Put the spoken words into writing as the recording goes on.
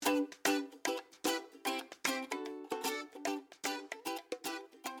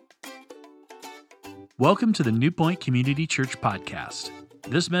Welcome to the New Point Community Church podcast.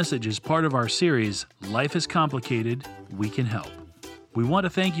 This message is part of our series, Life is Complicated, We Can Help. We want to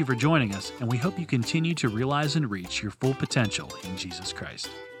thank you for joining us, and we hope you continue to realize and reach your full potential in Jesus Christ.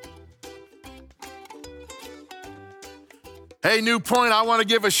 Hey, New Point, I want to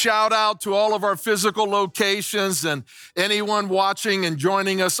give a shout out to all of our physical locations and anyone watching and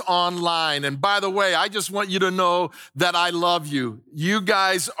joining us online. And by the way, I just want you to know that I love you. You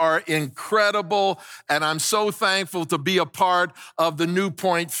guys are incredible, and I'm so thankful to be a part of the New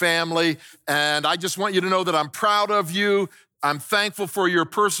Point family. And I just want you to know that I'm proud of you. I'm thankful for your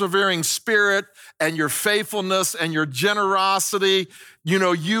persevering spirit and your faithfulness and your generosity. You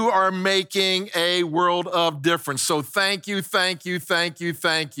know, you are making a world of difference. So thank you, thank you, thank you,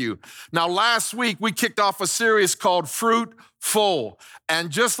 thank you. Now, last week, we kicked off a series called Fruitful. And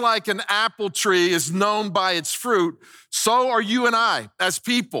just like an apple tree is known by its fruit, so are you and I as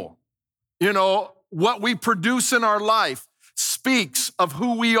people. You know, what we produce in our life speaks of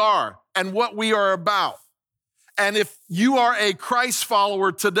who we are and what we are about. And if you are a Christ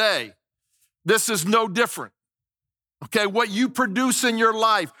follower today, this is no different. Okay, what you produce in your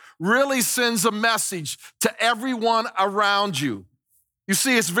life really sends a message to everyone around you. You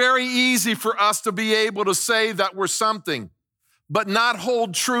see, it's very easy for us to be able to say that we're something, but not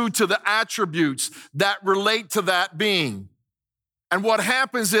hold true to the attributes that relate to that being. And what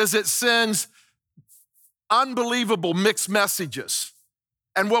happens is it sends unbelievable mixed messages.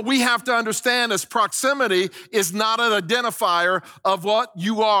 And what we have to understand is proximity is not an identifier of what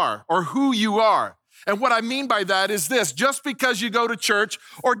you are or who you are. And what I mean by that is this: just because you go to church,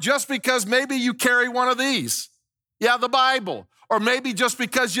 or just because maybe you carry one of these, the Bible, or maybe just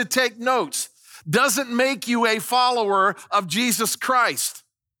because you take notes, doesn't make you a follower of Jesus Christ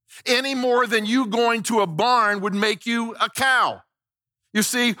any more than you going to a barn would make you a cow. You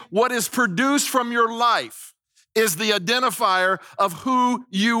see, what is produced from your life is the identifier of who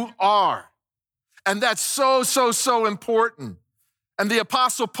you are. And that's so important. And the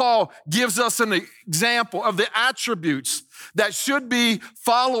Apostle Paul gives us an example of the attributes that should be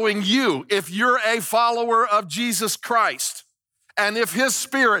following you if you're a follower of Jesus Christ, and if his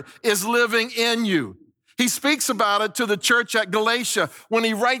Spirit is living in you. He speaks about it to the church at Galatia. When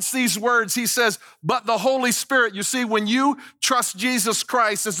he writes these words, he says, but the Holy Spirit, you see, when you trust Jesus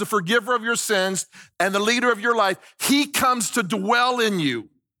Christ as the forgiver of your sins and the leader of your life, he comes to dwell in you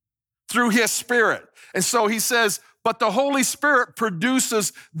through his Spirit. And so he says, but the Holy Spirit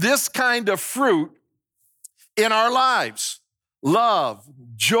produces this kind of fruit in our lives: love,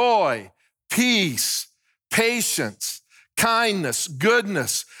 joy, peace, patience, kindness,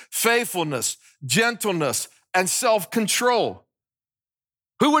 goodness, faithfulness, gentleness, and self-control.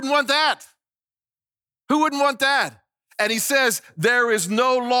 Who wouldn't want that? Who wouldn't want that? And he says, there is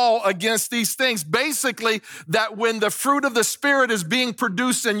no law against these things. Basically, that when the fruit of the Spirit is being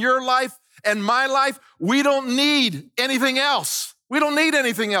produced in your life and my life, we don't need anything else. We don't need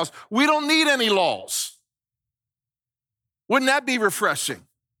anything else. We don't need any laws. Wouldn't that be refreshing?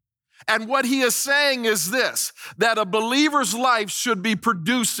 And what he is saying is this: that a believer's life should be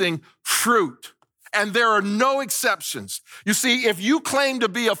producing fruit. And there are no exceptions. You see, if you claim to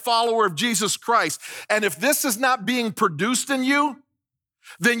be a follower of Jesus Christ, and if this is not being produced in you,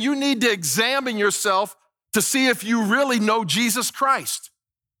 then you need to examine yourself to see if you really know Jesus Christ.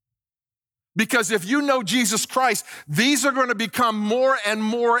 Because if you know Jesus Christ, these are going to become more and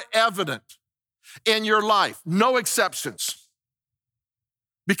more evident in your life. No exceptions.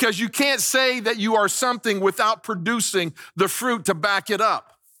 Because you can't say that you are something without producing the fruit to back it up.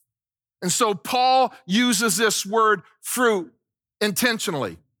 And so Paul uses this word fruit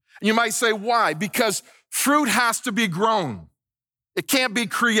intentionally. And you might say, why? Because fruit has to be grown. It can't be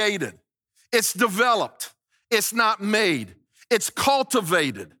created. It's developed. It's not made. It's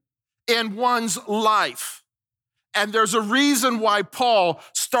cultivated in one's life. And there's a reason why Paul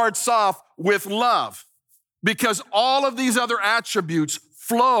starts off with love, because all of these other attributes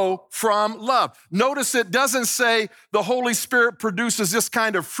flow from love. Notice it doesn't say the Holy Spirit produces this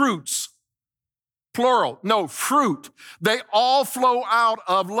kind of fruits, plural. No, fruit. They all flow out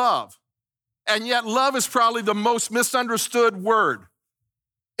of love. And yet love is probably the most misunderstood word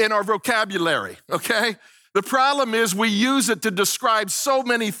in our vocabulary, okay? The problem is we use it to describe so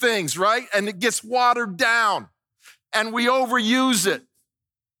many things, right? And it gets watered down, and we overuse it.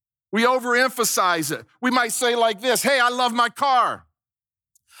 We overemphasize it. We might say like this: hey, I love my car.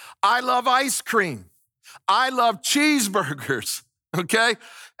 I love ice cream. I love cheeseburgers, okay?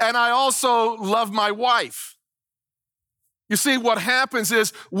 And I also love my wife. You see, what happens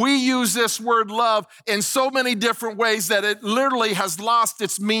is we use this word love in so many different ways that it literally has lost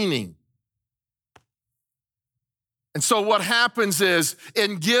its meaning. And so what happens is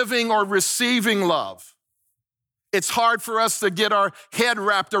in giving or receiving love, it's hard for us to get our head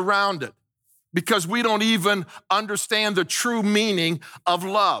wrapped around it because we don't even understand the true meaning of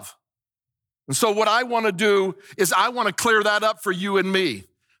love. And so what I want to do is I want to clear that up for you and me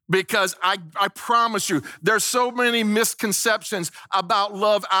because I promise you there's so many misconceptions about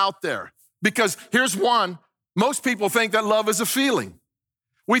love out there. Because here's one, most people think that love is a feeling.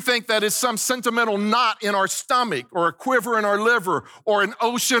 We think that it's some sentimental knot in our stomach or a quiver in our liver or an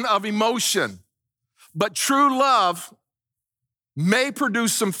ocean of emotion. But true love may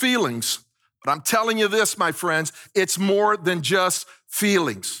produce some feelings, but I'm telling you this, my friends, it's more than just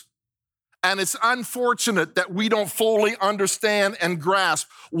feelings. And it's unfortunate that we don't fully understand and grasp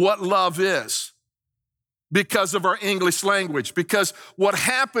what love is because of our English language. Because what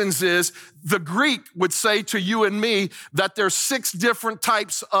happens is the Greek would say to you and me that there's 6 different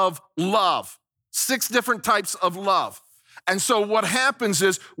types of love, 6 different types of love. And so what happens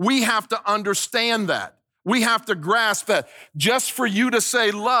is we have to understand that. We have to grasp that just for you to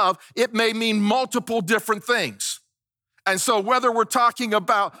say love, it may mean multiple different things. And so whether we're talking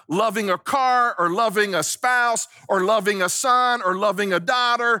about loving a car or loving a spouse or loving a son or loving a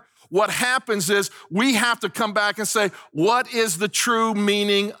daughter, what happens is we have to come back and say, what is the true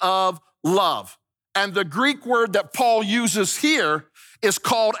meaning of love? And the Greek word that Paul uses here is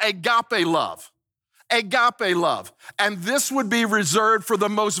called agape love. Agape love. And this would be reserved for the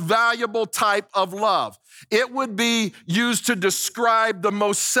most valuable type of love. It would be used to describe the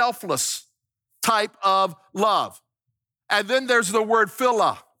most selfless type of love. And then there's the word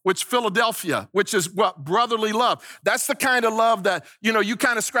Philadelphia, which is what? Brotherly love. That's the kind of love that, you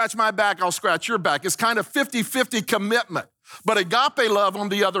kind of scratch my back, I'll scratch your back. It's kind of 50-50 commitment. But agape love, on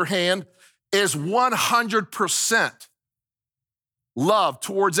the other hand, is 100% love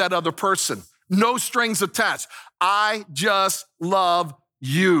towards that other person. No strings attached. I just love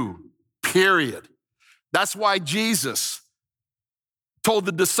you, period. That's why Jesus told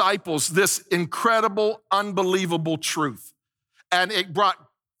the disciples this incredible, unbelievable truth. And it brought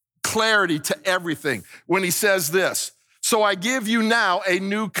clarity to everything when he says this. So I give you now a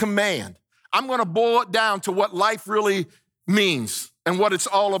new command. I'm going to boil it down to what life really means and what it's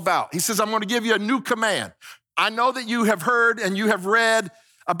all about. He says, I'm going to give you a new command. I know that you have heard and you have read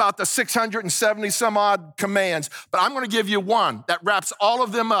about the 670 some odd commands, but I'm going to give you one that wraps all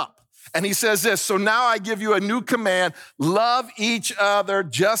of them up. And he says this, so now I give you a new command, love each other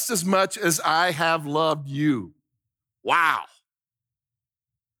just as much as I have loved you. Wow.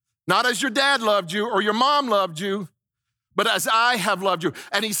 Not as your dad loved you or your mom loved you, but as I have loved you.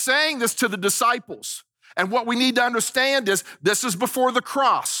 And he's saying this to the disciples. And what we need to understand is this is before the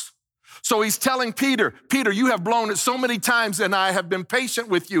cross. So he's telling Peter, you have blown it so many times and I have been patient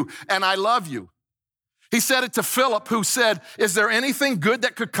with you and I love you. He said it to Philip, who said, is there anything good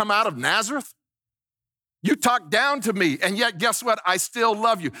that could come out of Nazareth? You talk down to me, and yet guess what? I still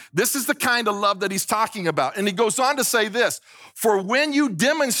love you. This is the kind of love that he's talking about. And he goes on to say this, for when you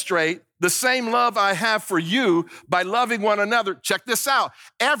demonstrate the same love I have for you by loving one another, check this out,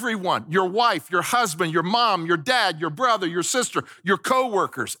 everyone, your wife, your husband, your mom, your dad, your brother, your sister, your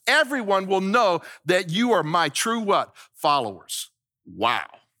coworkers, everyone will know that you are my true what? Followers. Wow.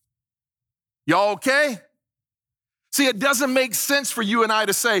 Y'all okay? See, it doesn't make sense for you and I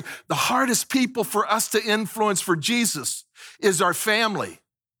to say the hardest people for us to influence for Jesus is our family.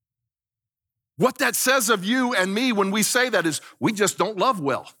 What that says of you and me when we say that is we just don't love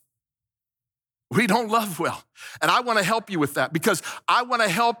well. We don't love well. And I want to help you with that because I want to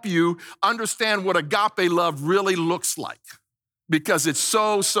help you understand what agape love really looks like because it's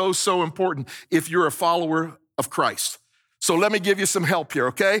so, so, so important if you're a follower of Christ. So let me give you some help here,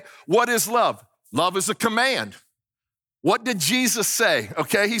 okay? What is love? Love is a command. What did Jesus say?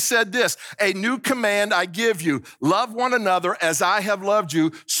 Okay, he said this, a new command I give you, love one another as I have loved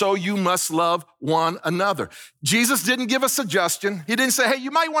you, so you must love one another. Jesus didn't give a suggestion. He didn't say, hey,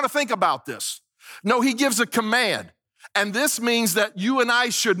 you might want to think about this. No, he gives a command. And this means that you and I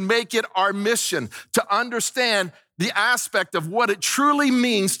should make it our mission to understand the aspect of what it truly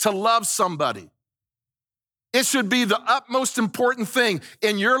means to love somebody. It should be the utmost important thing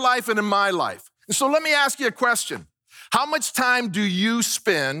in your life and in my life. And so let me ask you a question. How much time do you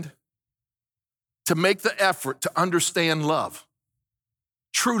spend to make the effort to understand love?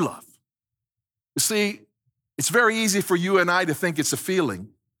 True love. You see, it's very easy for you and I to think it's a feeling,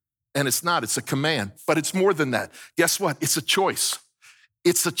 and it's not. It's a command, but it's more than that. Guess what? It's a choice.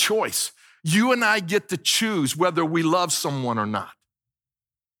 It's a choice. You and I get to choose whether we love someone or not.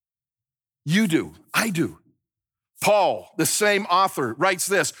 You do. I do. Paul, the same author, writes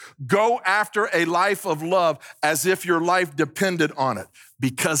this: go after a life of love as if your life depended on it,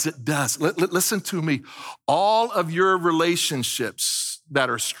 because it does. Listen to me. All of your relationships that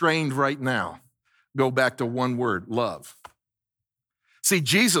are strained right now go back to one word: love. See,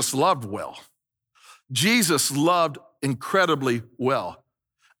 Jesus loved well. Jesus loved incredibly well.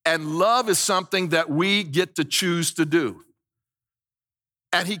 And love is something that we get to choose to do.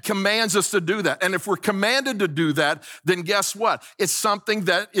 And he commands us to do that. And if we're commanded to do that, then guess what? It's something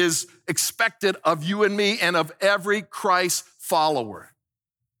that is expected of you and me and of every Christ follower.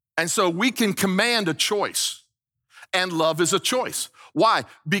 And so we can command a choice. And love is a choice. Why?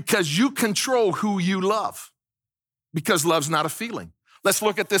 Because you control who you love. Because love's not a feeling. Let's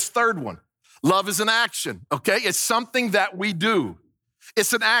look at this third one. Love is an action, okay? It's something that we do.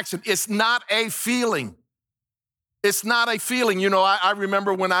 It's an action. It's not a feeling. It's not a feeling. You know, I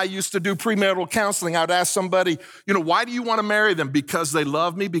remember when I used to do premarital counseling, I'd ask somebody, you know, why do you want to marry them? Because they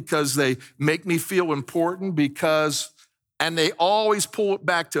love me, because they make me feel important, and they always pull it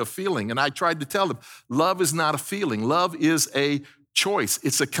back to a feeling. And I tried to tell them, love is not a feeling. Love is a choice.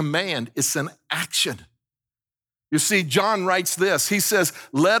 It's a command. It's an action. You see, John writes this. He says,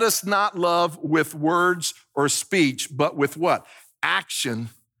 let us not love with words or speech, but with what? Action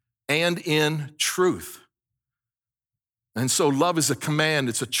and in truth. And so love is a command,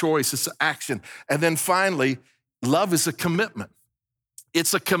 it's a choice, it's an action. And then finally, love is a commitment.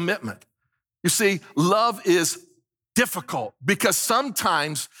 It's a commitment. You see, love is difficult because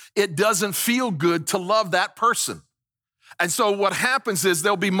sometimes it doesn't feel good to love that person. And so what happens is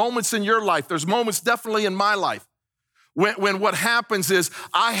there'll be moments in your life, there's moments definitely in my life, when what happens is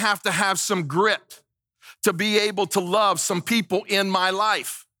I have to have some grit to be able to love some people in my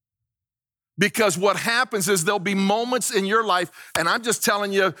life. Because what happens is there'll be moments in your life, and I'm just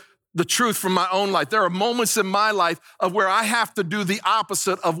telling you the truth from my own life. There are moments in my life of where I have to do the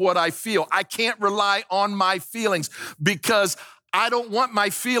opposite of what I feel. I can't rely on my feelings because I don't want my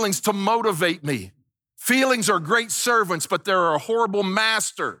feelings to motivate me. Feelings are great servants, but they're a horrible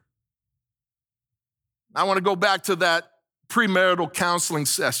master. I want to go back to that premarital counseling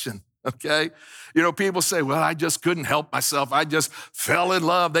session. Okay? You know, people say, well, I just couldn't help myself. I just fell in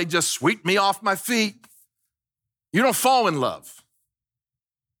love. They just swept me off my feet. You don't fall in love.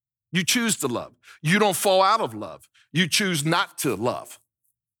 You choose to love. You don't fall out of love. You choose not to love.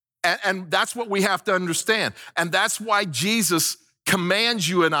 And that's what we have to understand. And that's why Jesus commands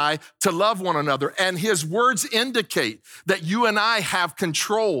you and I to love one another. And his words indicate that you and I have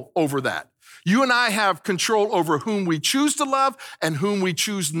control over that. You and I have control over whom we choose to love and whom we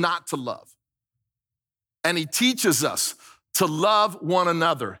choose not to love. And he teaches us to love one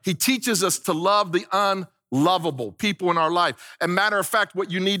another. He teaches us to love the unlovable people in our life. And matter of fact, what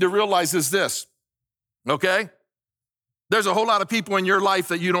you need to realize is this, okay? There's a whole lot of people in your life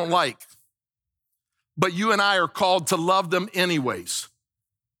that you don't like, but you and I are called to love them anyways.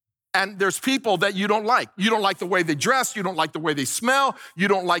 And there's people that you don't like. You don't like the way they dress. You don't like the way they smell. You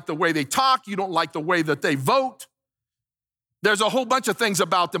don't like the way they talk. You don't like the way that they vote. There's a whole bunch of things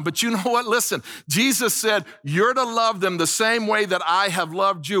about them, but you know what? Listen, Jesus said, you're to love them the same way that I have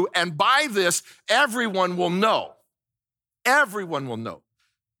loved you. And by this, everyone will know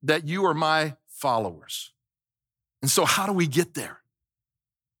that you are my followers. And so how do we get there?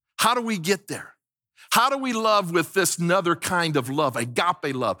 How do we get there? How do we love with this another kind of love,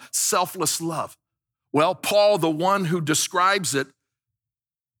 agape love, selfless love? Well, Paul, the one who describes it,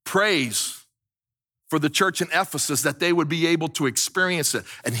 prays for the church in Ephesus that they would be able to experience it.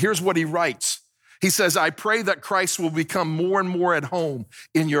 And here's what he writes. He says, I pray that Christ will become more and more at home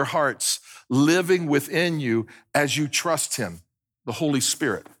in your hearts, living within you as you trust him, the Holy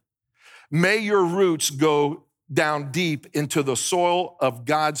Spirit. May your roots go down deep into the soil of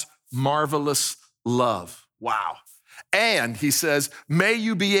God's marvelous love. Wow. And he says, may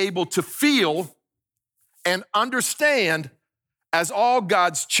you be able to feel and understand, as all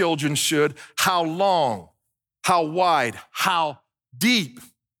God's children should, how long, how wide, how deep,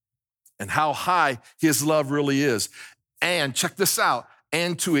 and how high his love really is. And check this out,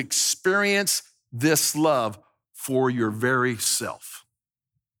 and to experience this love for your very self.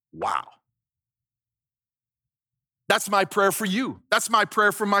 Wow. That's my prayer for you. That's my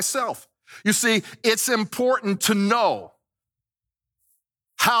prayer for myself. You see, it's important to know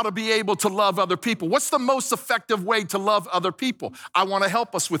how to be able to love other people. What's the most effective way to love other people? I want to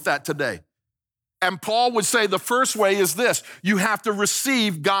help us with that today. And Paul would say the first way is this: you have to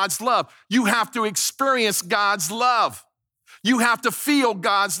receive God's love. You have to experience God's love. You have to feel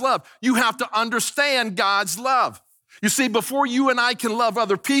God's love. You have to understand God's love. You see, before you and I can love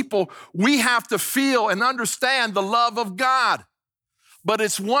other people, we have to feel and understand the love of God. But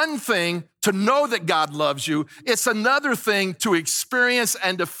it's one thing to know that God loves you. It's another thing to experience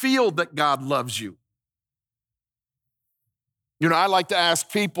and to feel that God loves you. You know, I like to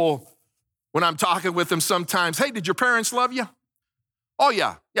ask people when I'm talking with them sometimes, hey, did your parents love you? Oh,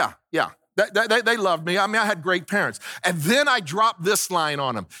 yeah. They loved me. I mean, I had great parents. And then I drop this line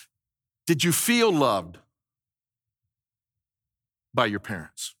on them. Did you feel loved by your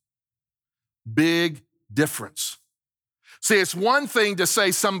parents? Big difference. See, it's one thing to say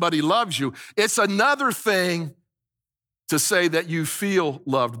somebody loves you. It's another thing to say that you feel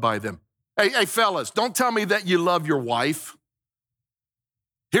loved by them. Hey, fellas, don't tell me that you love your wife.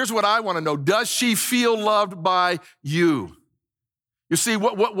 Here's what I want to know. Does she feel loved by you? You see,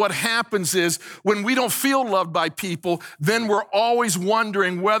 what happens is when we don't feel loved by people, then we're always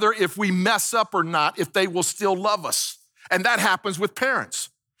wondering whether if we mess up or not, if they will still love us. And that happens with parents.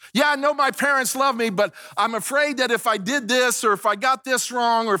 Yeah, I know my parents love me, but I'm afraid that if I did this or if I got this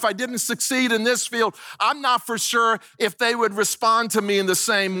wrong or if I didn't succeed in this field, I'm not for sure if they would respond to me in the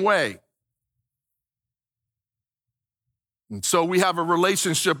same way. And so we have a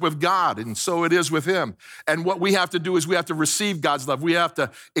relationship with God, and so it is with him. And what we have to do is we have to receive God's love. We have to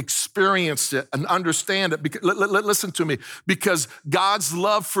experience it and understand it. Listen to me, because God's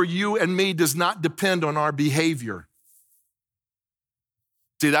love for you and me does not depend on our behavior.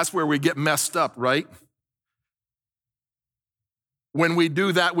 See, that's where we get messed up, right? When we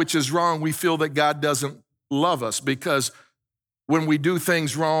do that which is wrong, we feel that God doesn't love us, because when we do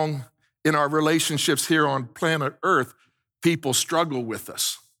things wrong in our relationships here on planet Earth, people struggle with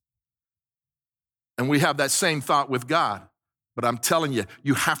us. And we have that same thought with God. But I'm telling you,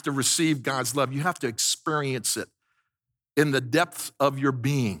 you have to receive God's love. You have to experience it in the depths of your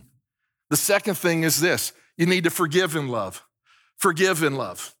being. The second thing is this: you need to forgive in love. Forgive in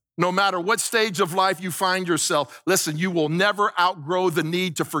love. No matter what stage of life you find yourself, listen, you will never outgrow the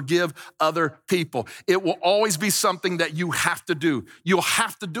need to forgive other people. It will always be something that you have to do. You'll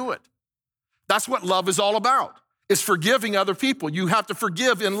have to do it. That's what love is all about. Is forgiving other people. You have to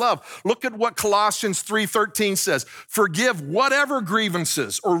forgive in love. Look at what Colossians 3:13 says. Forgive whatever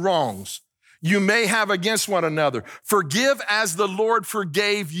grievances or wrongs you may have against one another. Forgive as the Lord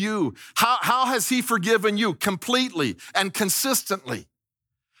forgave you. How has he forgiven you? Completely and consistently.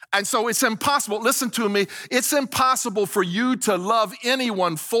 And so it's impossible, listen to me, it's impossible for you to love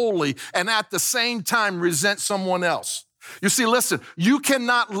anyone fully and at the same time resent someone else. You see, listen, you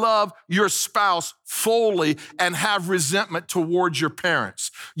cannot love your spouse fully and have resentment towards your parents.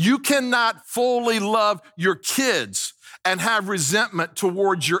 You cannot fully love your kids and have resentment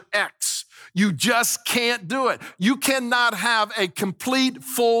towards your ex. You just can't do it. You cannot have a complete,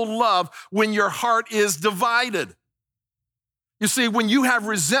 full love when your heart is divided. You see, when you have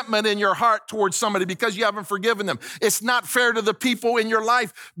resentment in your heart towards somebody because you haven't forgiven them, it's not fair to the people in your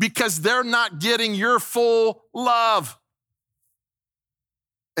life because they're not getting your full love.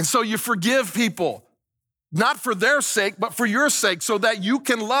 And so you forgive people, not for their sake, but for your sake, so that you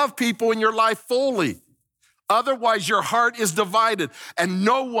can love people in your life fully. Otherwise, your heart is divided and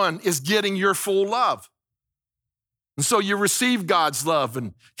no one is getting your full love. And so you receive God's love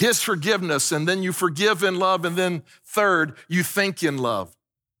and his forgiveness, and then you forgive in love, and then third, you think in love.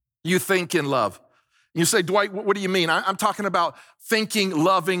 You think in love. You say, Dwight, what do you mean? I'm talking about thinking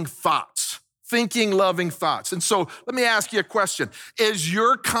loving thoughts. Thinking loving thoughts. And so let me ask you a question. Is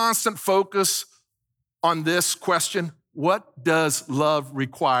your constant focus on this question? What does love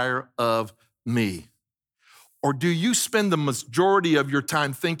require of me? Or do you spend the majority of your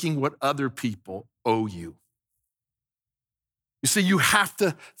time thinking what other people owe you? You see, you have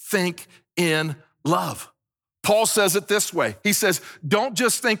to think in love. Paul says it this way. He says, don't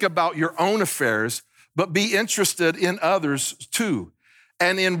just think about your own affairs, but be interested in others too,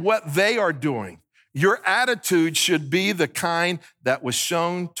 and in what they are doing. Your attitude should be the kind that was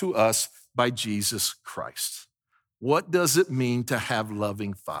shown to us by Jesus Christ. What does it mean to have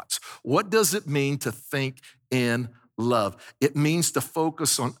loving thoughts? What does it mean to think in love? It means to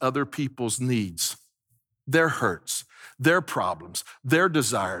focus on other people's needs, their hurts, their problems, their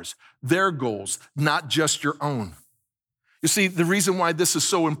desires, their goals, not just your own. You see, the reason why this is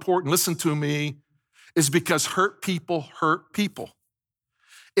so important, listen to me, is because hurt people hurt people.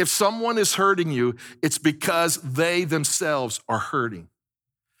 If someone is hurting you, it's because they themselves are hurting.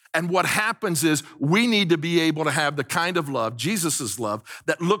 And what happens is we need to be able to have the kind of love, Jesus' love,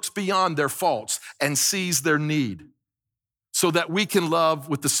 that looks beyond their faults and sees their need so that we can love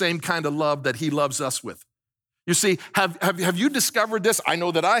with the same kind of love that he loves us with. You see, have you discovered this? I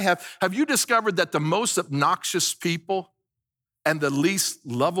know that I have. Have you discovered that the most obnoxious people and the least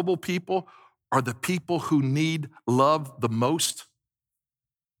lovable people are the people who need love the most?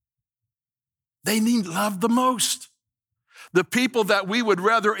 They need love the most. The people that we would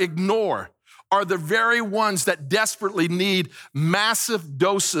rather ignore are the very ones that desperately need massive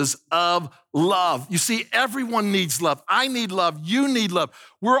doses of love. You see, everyone needs love. I need love. You need love.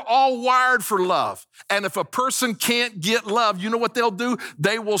 We're all wired for love. And if a person can't get love, you know what they'll do?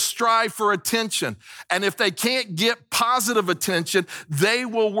 They will strive for attention. And if they can't get positive attention, they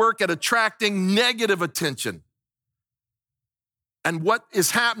will work at attracting negative attention. And what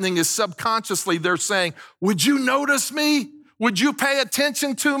is happening is subconsciously they're saying, would you notice me? Would you pay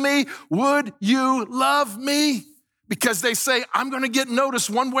attention to me? Would you love me? Because they say, I'm going to get noticed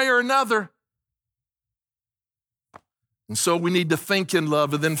one way or another. And so we need to think in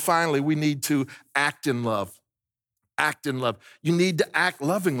love. And then finally, we need to act in love. Act in love. You need to act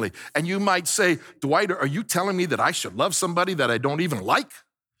lovingly. And you might say, Dwight, are you telling me that I should love somebody that I don't even like?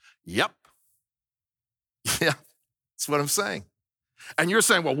 Yep. Yeah, that's what I'm saying. And you're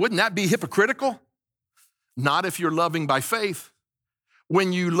saying, well, wouldn't that be hypocritical? Not if you're loving by faith.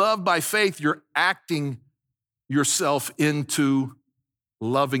 When you love by faith, you're acting yourself into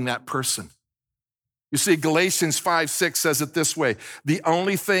loving that person. You see, Galatians 5:6 says it this way: the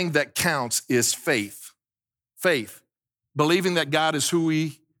only thing that counts is faith. Faith, believing that God is who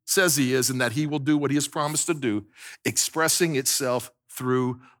he says he is and that he will do what he has promised to do, expressing itself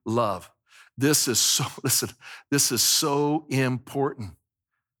through love. This is so important.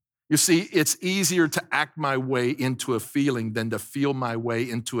 You see, it's easier to act my way into a feeling than to feel my way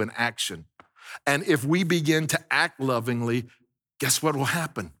into an action. And if we begin to act lovingly, guess what will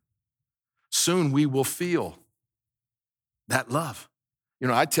happen? Soon we will feel that love. You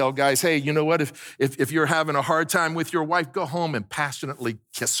know, I tell guys, hey, you know what? If you're having a hard time with your wife, go home and passionately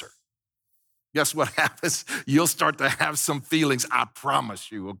kiss her. Guess what happens? You'll start to have some feelings, I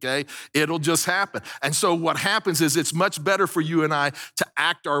promise you, okay? It'll just happen. And so what happens is it's much better for you and I to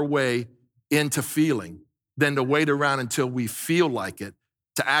act our way into feeling than to wait around until we feel like it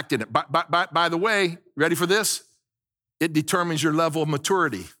to act in it. By the way, ready for this? It determines your level of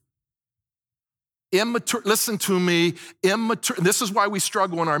maturity. Listen to me, this is why we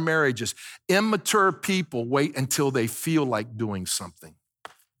struggle in our marriages. Immature people wait until they feel like doing something.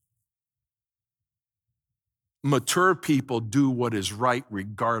 Mature people do what is right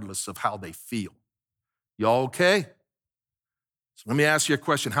regardless of how they feel. Y'all okay? So let me ask you a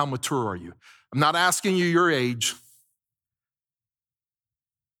question. How mature are you? I'm not asking you your age.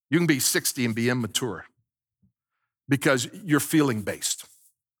 You can be 60 and be immature because you're feeling based.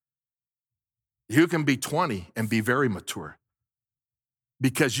 You can be 20 and be very mature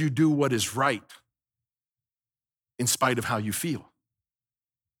because you do what is right in spite of how you feel.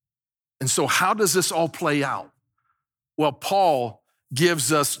 And so how does this all play out? Well, Paul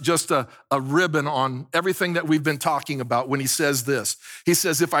gives us just a ribbon on everything that we've been talking about when he says this. He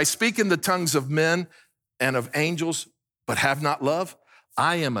says, if I speak in the tongues of men and of angels, but have not love,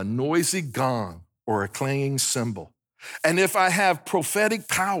 I am a noisy gong or a clanging cymbal. And if I have prophetic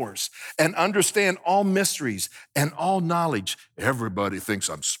powers and understand all mysteries and all knowledge, everybody thinks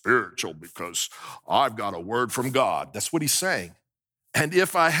I'm spiritual because I've got a word from God. That's what he's saying. And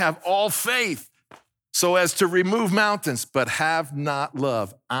if I have all faith so as to remove mountains, but have not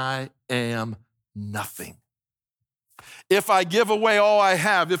love, I am nothing. If I give away all I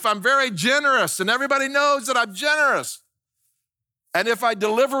have, if I'm very generous, and everybody knows that I'm generous, and if I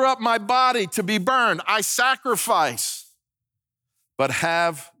deliver up my body to be burned, I sacrifice, but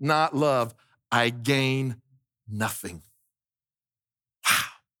have not love, I gain nothing. Wow.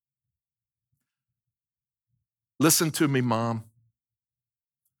 Listen to me, Mom.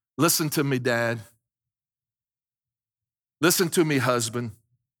 Listen to me, Dad. Listen to me, husband.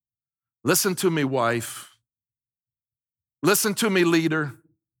 Listen to me, wife. Listen to me, leader.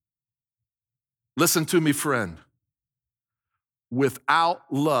 Listen to me, friend. Without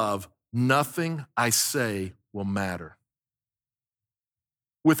love, nothing I say will matter.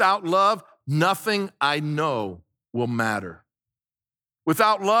 Without love, nothing I know will matter.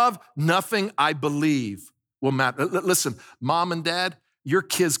 Without love, nothing I believe will matter. Listen, Mom and Dad, your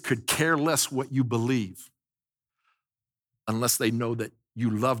kids could care less what you believe unless they know that you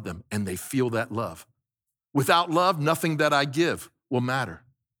love them and they feel that love. Without love, nothing that I give will matter.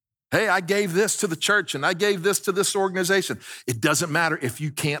 Hey, I gave this to the church and I gave this to this organization. It doesn't matter if you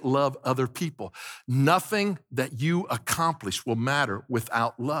can't love other people. Nothing that you accomplish will matter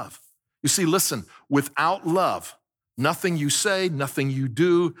without love. You see, listen, without love, nothing you say, nothing you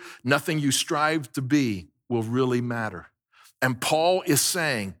do, nothing you strive to be will really matter. And Paul is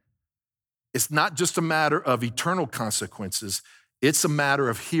saying it's not just a matter of eternal consequences, it's a matter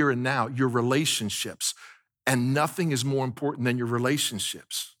of here and now, your relationships. And nothing is more important than your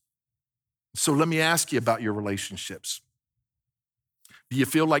relationships. So let me ask you about your relationships. Do you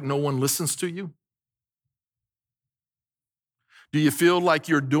feel like no one listens to you? Do you feel like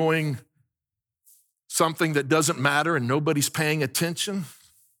you're doing something that doesn't matter and nobody's paying attention?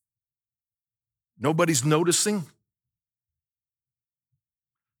 Nobody's noticing?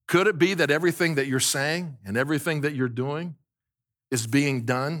 Could it be that everything that you're saying and everything that you're doing is being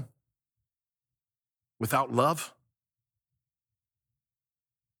done without love?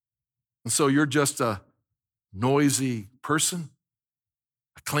 And so you're just a noisy person,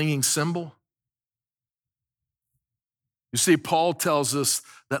 a clinging cymbal? You see, Paul tells us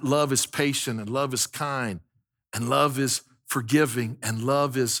that love is patient and love is kind and love is forgiving and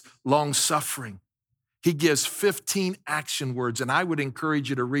love is long-suffering. He gives 15 action words, and I would encourage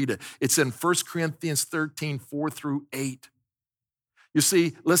you to read it. It's in 1 Corinthians 13, 4-8. You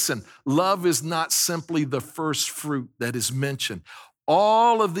see, listen, love is not simply the first fruit that is mentioned.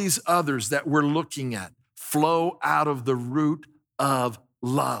 All of these others that we're looking at flow out of the root of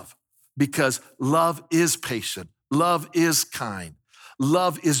love, because love is patient, love is kind,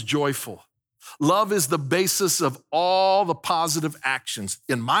 love is joyful. Love is the basis of all the positive actions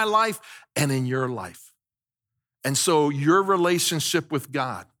in my life and in your life. And so your relationship with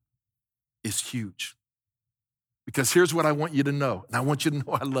God is huge. Because here's what I want you to know, and I want you to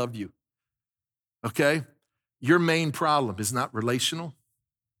know I love you, okay? Your main problem is not relational,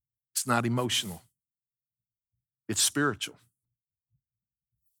 it's not emotional, it's spiritual.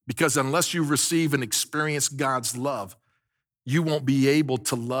 Because unless you receive and experience God's love, you won't be able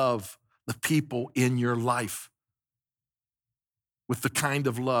to love the people in your life with the kind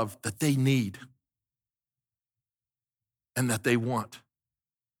of love that they need and that they want.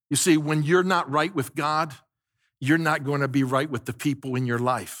 You see, when you're not right with God, you're not going to be right with the people in your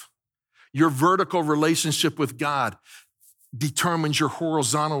life. Your vertical relationship with God determines your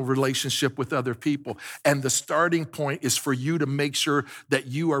horizontal relationship with other people. And the starting point is for you to make sure that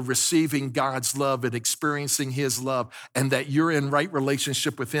you are receiving God's love and experiencing his love, and that you're in right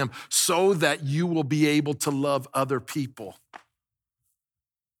relationship with him so that you will be able to love other people.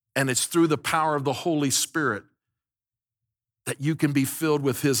 And it's through the power of the Holy Spirit that you can be filled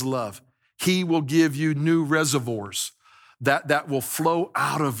with his love. He will give you new reservoirs that will flow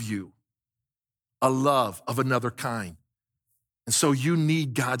out of you, a love of another kind. And so you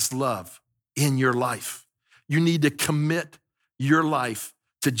need God's love in your life. You need to commit your life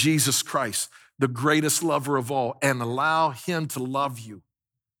to Jesus Christ, the greatest lover of all, and allow him to love you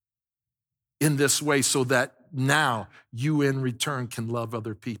in this way so that now you in return can love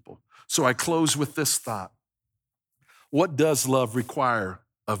other people. So I close with this thought. What does love require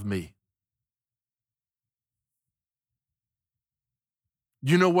of me?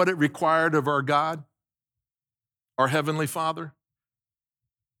 You know what it required of our God, our Heavenly Father?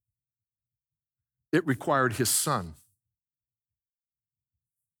 It required his Son.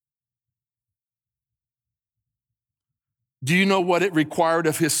 Do you know what it required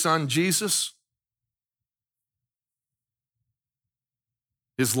of his Son, Jesus?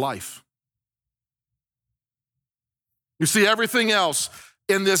 His life. You see, everything else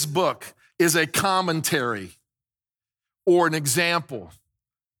in this book is a commentary or an example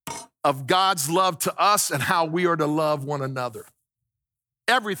of God's love to us and how we are to love one another.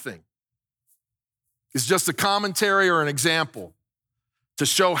 Everything is just a commentary or an example to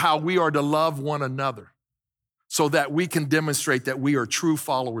show how we are to love one another so that we can demonstrate that we are true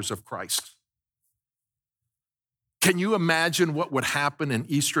followers of Christ. Can you imagine what would happen in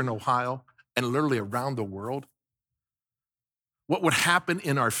Eastern Ohio and literally around the world? What would happen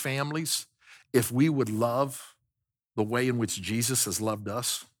in our families if we would love the way in which Jesus has loved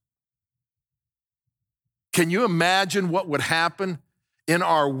us? Can you imagine what would happen in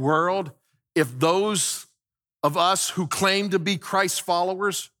our world if those of us who claim to be Christ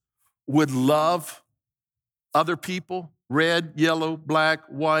followers would love other people, red, yellow, black,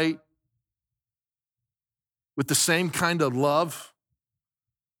 white, with the same kind of love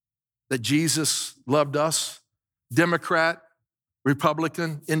that Jesus loved us? Democrat,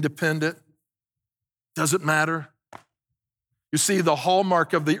 Republican, independent, doesn't matter. You see, the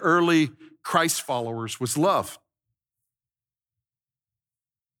hallmark of the early Christ followers was love.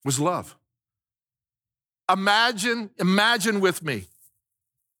 Was love. Imagine with me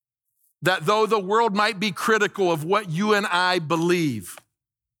that though the world might be critical of what you and I believe,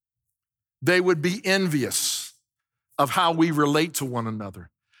 they would be envious of how we relate to one another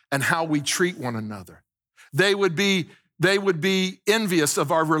and how we treat one another. They would be envious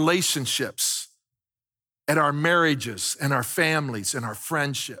of our relationships and our marriages and our families and our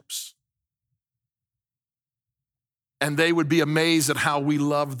friendships. And they would be amazed at how we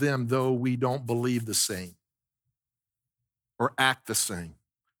love them, though we don't believe the same, or act the same,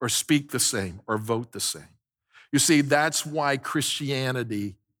 or speak the same, or vote the same. You see, that's why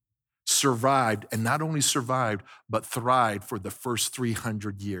Christianity survived, and not only survived, but thrived for the first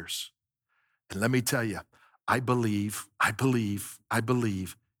 300 years. And let me tell you, I believe it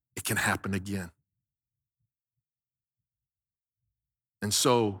can happen again. And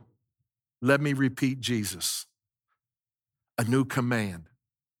so, let me repeat Jesus. A new command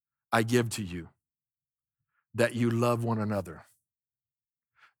I give to you, that you love one another,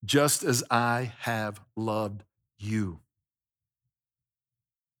 just as I have loved you.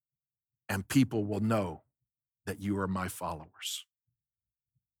 And people will know that you are my followers.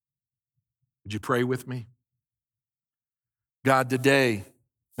 Would you pray with me? God, today,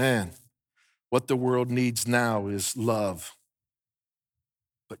 man, what the world needs now is love.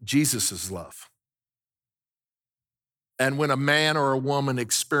 But Jesus is love. And when a man or a woman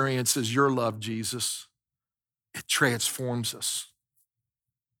experiences your love, Jesus, it transforms us.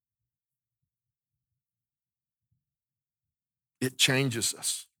 It changes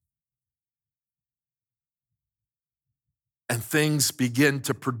us. And things begin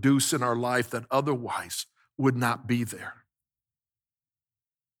to produce in our life that otherwise would not be there.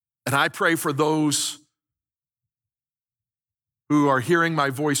 And I pray for those who are hearing my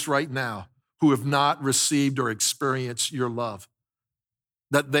voice right now, who have not received or experienced your love,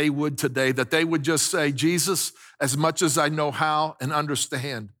 that they would today, that they would just say, Jesus, as much as I know how and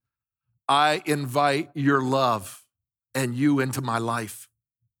understand, I invite your love and you into my life.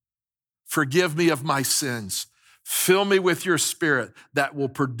 Forgive me of my sins. Fill me with your Spirit that will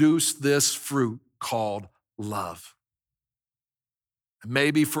produce this fruit called love.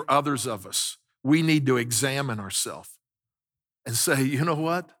 Maybe for others of us, we need to examine ourselves and say, you know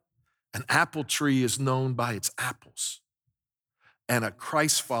what? An apple tree is known by its apples, and a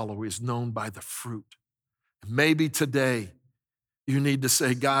Christ follower is known by the fruit. Maybe today you need to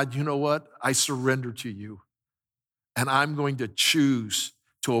say, God, you know what? I surrender to you, and I'm going to choose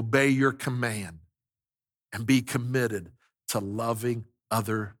to obey your command and be committed to loving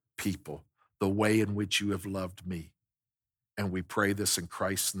other people the way in which you have loved me. And we pray this in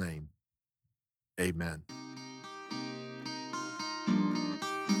Christ's name. Amen.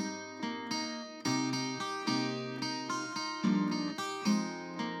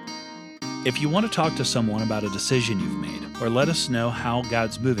 If you want to talk to someone about a decision you've made, or let us know how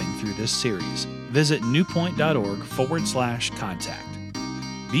God's moving through this series, visit newpoint.org/contact.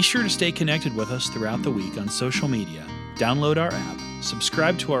 Be sure to stay connected with us throughout the week on social media, download our app,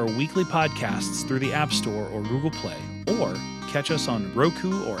 subscribe to our weekly podcasts through the App Store or Google Play, or catch us on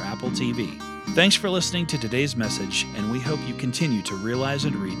Roku or Apple TV. Thanks for listening to today's message, and we hope you continue to realize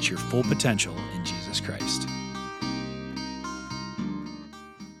and reach your full potential in